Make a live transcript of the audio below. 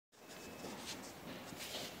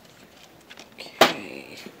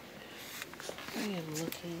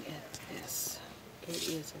looking at this. It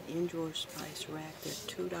is an indoor spice rack. They're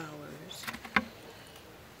 $2.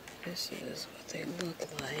 This is what they look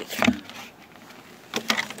like.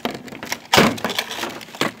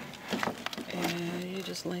 And you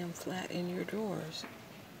just lay them flat in your drawers.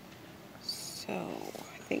 So,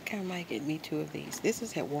 I think I might get me 2 of these. This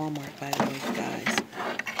is at Walmart, by the way, guys.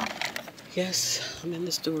 Yes, I'm in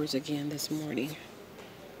the stores again this morning.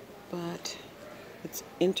 But it's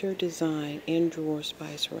Interdesign in-drawer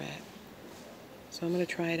spice rack. So I'm going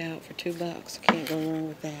to try it out for $2. Can't go wrong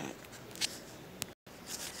with that.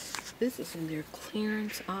 This is in their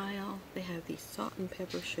clearance aisle. They have these salt and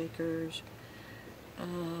pepper shakers.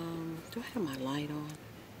 Do I have my light on?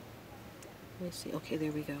 Let me see. Okay,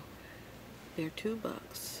 there we go. They're $2. I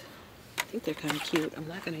think they're kind of cute. I'm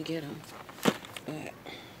not going to get them, but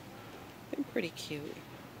they're pretty cute.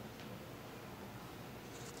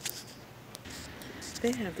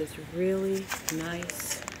 They have this really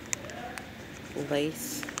nice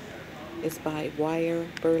lace. It's by Wire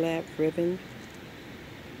Burlap Ribbon.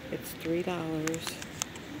 It's $3.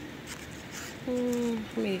 How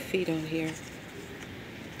many feet on here?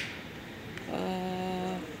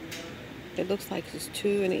 It looks like it's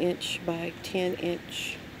 2 inch by 10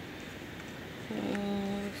 inch.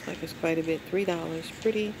 Looks like it's quite a bit. $3.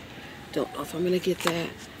 Pretty. Don't know if I'm gonna get that.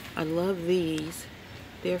 I love these.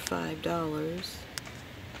 They're $5.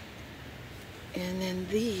 And then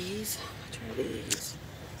these. What are these?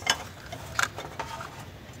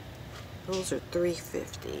 Those are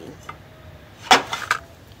 $3.50.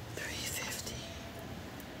 $3.50.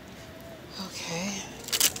 Okay.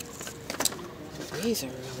 These are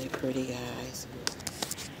really pretty, guys.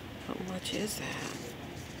 How much is that?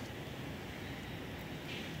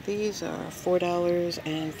 These are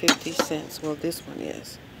 $4.50. Well, this one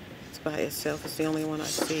is. It's by itself. It's the only one I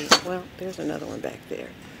see. Well, there's another one back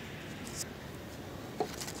there.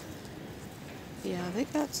 Yeah, they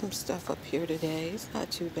got some stuff up here today. It's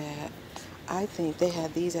not too bad. I think they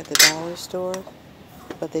had these at the dollar store,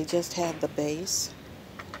 but they just have the base.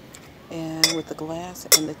 And with the glass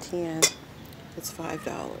and the tin, it's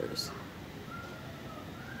 $5.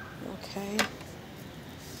 Okay.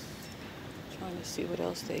 Trying to see what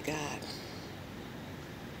else they got.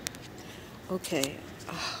 Okay.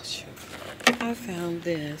 Oh, shoot. I found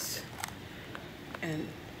this. And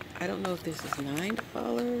I don't know if this is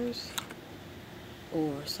 $9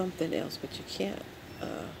 or something else, but you can't.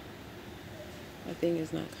 My thing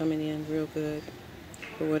is not coming in real good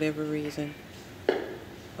for whatever reason.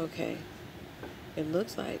 Okay. It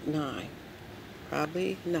looks like 9.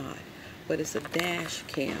 Probably not, but it's a dash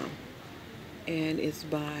cam, and it's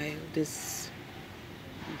by this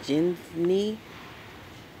Ginny.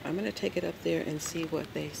 I'm gonna take it up there and see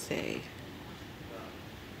what they say.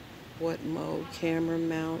 What mode, camera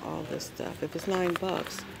mount, all this stuff. If it's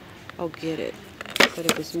 $9, I'll get it. But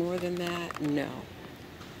if it's more than that, no.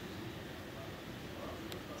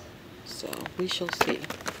 So we shall see.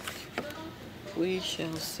 We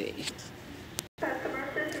shall see.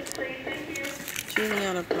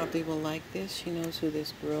 Juliana probably will like this. She knows who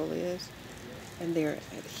this girl is. And they're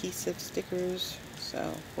adhesive stickers.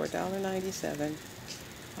 So for $1.97,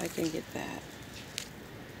 I can get that.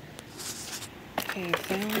 Okay, I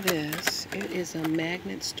found this. It is a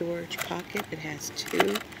magnet storage pocket. It has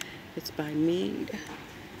 2. It's by Mead.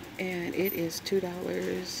 And it is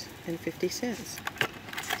 $2.50.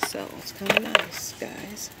 So it's kind of nice,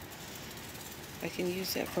 guys. I can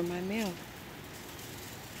use that for my mail.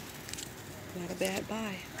 Not a bad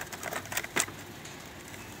buy.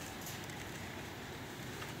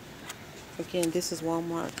 Again, this is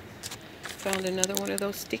Walmart. Found another one of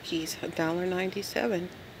those stickies, $1.97.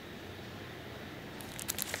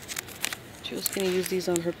 She was going to use these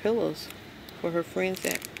on her pillows for her friends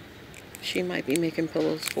that she might be making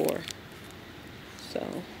pillows for.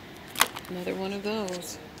 So, another one of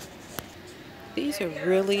those. These are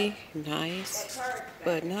really nice,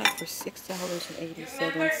 but not for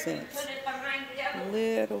 $6.87. A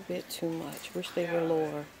little bit too much. Wish they were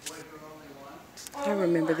lower. I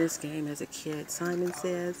remember this game as a kid. Simon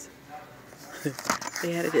Says.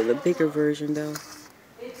 They had it in a bigger version though.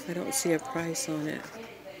 I don't see a price on it.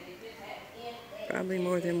 Probably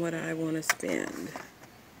more than what I want to spend.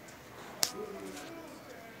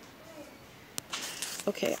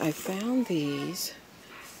 Okay, I found these.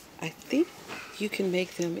 I think you can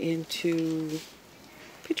make them into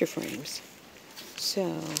picture frames.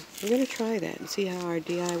 So, we're going to try that and see how our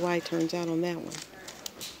DIY turns out on that one.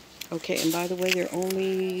 Okay, and by the way, they're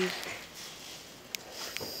only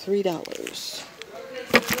 $3.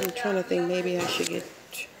 I'm trying to think maybe I should get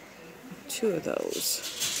 2 of those.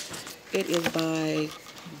 It is by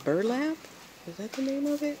Burlap Is that the name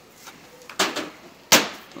of it?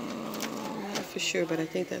 Not for sure, but I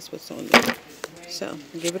think that's what's on there. So,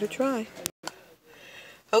 give it a try.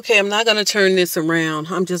 Okay, I'm not going to turn this around.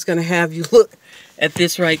 I'm just going to have you look at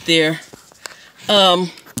this right there. I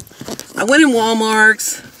went in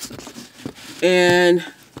Walmart's and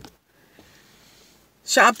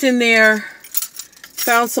shopped in there,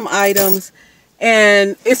 found some items,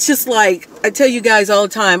 and it's just like, I tell you guys all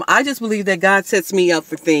the time, I just believe that God sets me up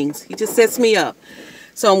for things. He just sets me up.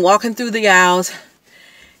 So I'm walking through the aisles,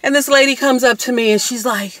 and this lady comes up to me and she's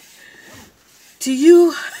like, do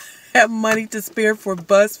you have money to spare for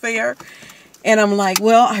bus fare? And I'm like,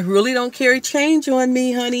 well, I really don't carry change on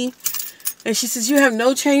me, honey. And she says, you have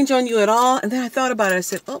no change on you at all? And then I thought about it. I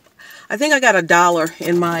said, oh, I think I got $1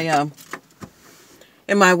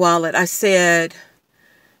 in my wallet. I said,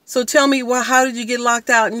 so tell me, well, how did you get locked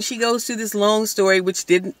out? And she goes through this long story, which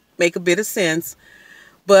didn't make a bit of sense.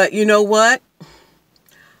 But you know what?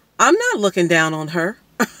 I'm not looking down on her.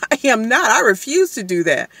 I am not. I refuse to do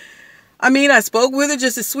that. I mean, I spoke with her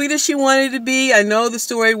just as sweet as she wanted to be. I know the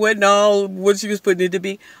story wasn't all what she was putting it to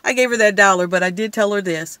be. I gave her that $1, but I did tell her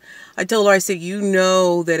this. I told her, I said, you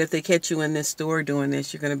know that if they catch you in this store doing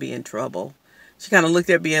this, you're going to be in trouble. She kind of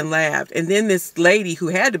looked at me and laughed. And then this lady who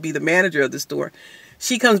had to be the manager of the store,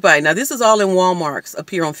 she comes by. Now, this is all in Walmart's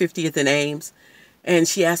up here on 50th and Ames. And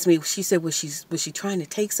she asked me, she said, was she trying to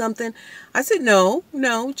take something? I said, no,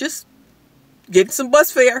 just getting some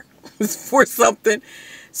bus fare for something.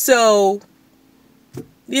 So,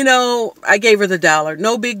 you know, I gave her the $1.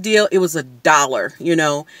 No big deal. It was $1, you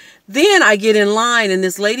know. Then I get in line and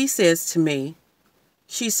this lady says to me,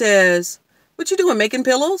 she says, what you doing, making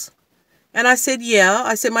pillows? And I said, yeah.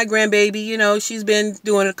 I said, my grandbaby, you know, she's been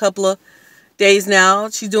doing a couple of days now.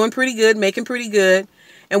 She's doing pretty good, making pretty good.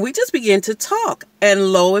 And we just began to talk.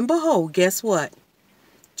 And lo and behold, guess what?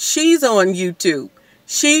 She's on YouTube.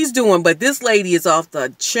 She's doing, but this lady is off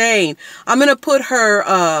the chain. I'm going to put her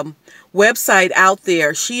website out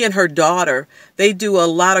there. She and her daughter, they do a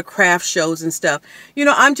lot of craft shows and stuff. You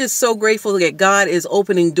know, I'm just so grateful that God is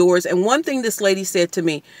opening doors. And one thing this lady said to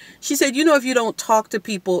me, she said, you know, if you don't talk to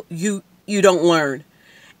people, you don't learn.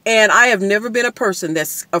 And I have never been a person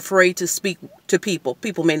that's afraid to speak to people.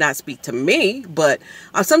 People may not speak to me, but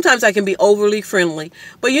sometimes I can be overly friendly.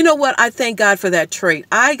 But you know what? I thank God for that trait.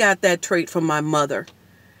 I got that trait from my mother.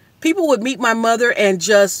 People would meet my mother and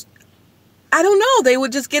just, I don't know, they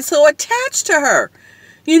would just get so attached to her,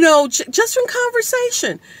 you know, just from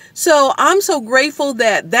conversation. So I'm so grateful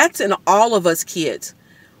that that's in all of us kids.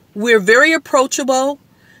 We're very approachable,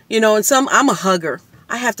 you know, and I'm a hugger.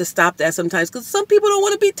 I have to stop that sometimes because some people don't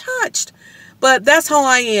want to be touched. But that's how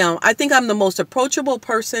I am. I think I'm the most approachable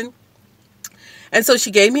person. And so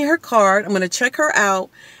she gave me her card. I'm going to check her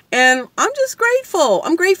out. And I'm just grateful.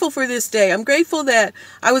 I'm grateful for this day. I'm grateful that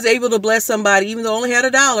I was able to bless somebody, even though I only had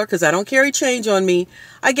 $1, because I don't carry change on me.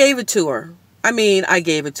 I gave it to her. I mean, I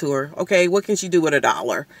gave it to her. Okay, what can she do with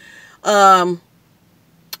 $1? And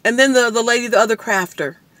then the lady, the other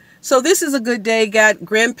crafter. So this is a good day. Got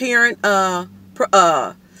grandparent, not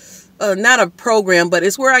a program, but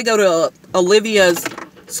it's where I go to Olivia's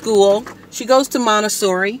school. She goes to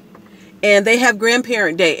Montessori. And they have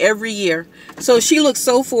Grandparent Day every year. So she looks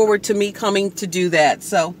so forward to me coming to do that.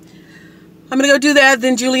 So I'm going to go do that.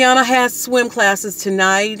 Then Juliana has swim classes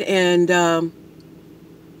tonight. And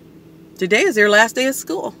today is their last day of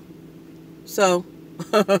school. So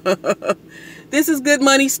this is Good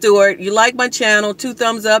Money Steward. You like my channel, 2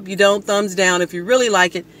 thumbs up. You don't, thumbs down. If you really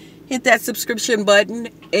like it, hit that subscription button.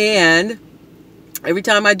 And every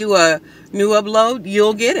time I do a new upload,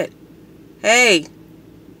 you'll get it. Hey.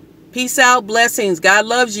 Peace out. Blessings. God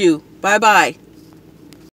loves you. Bye-bye.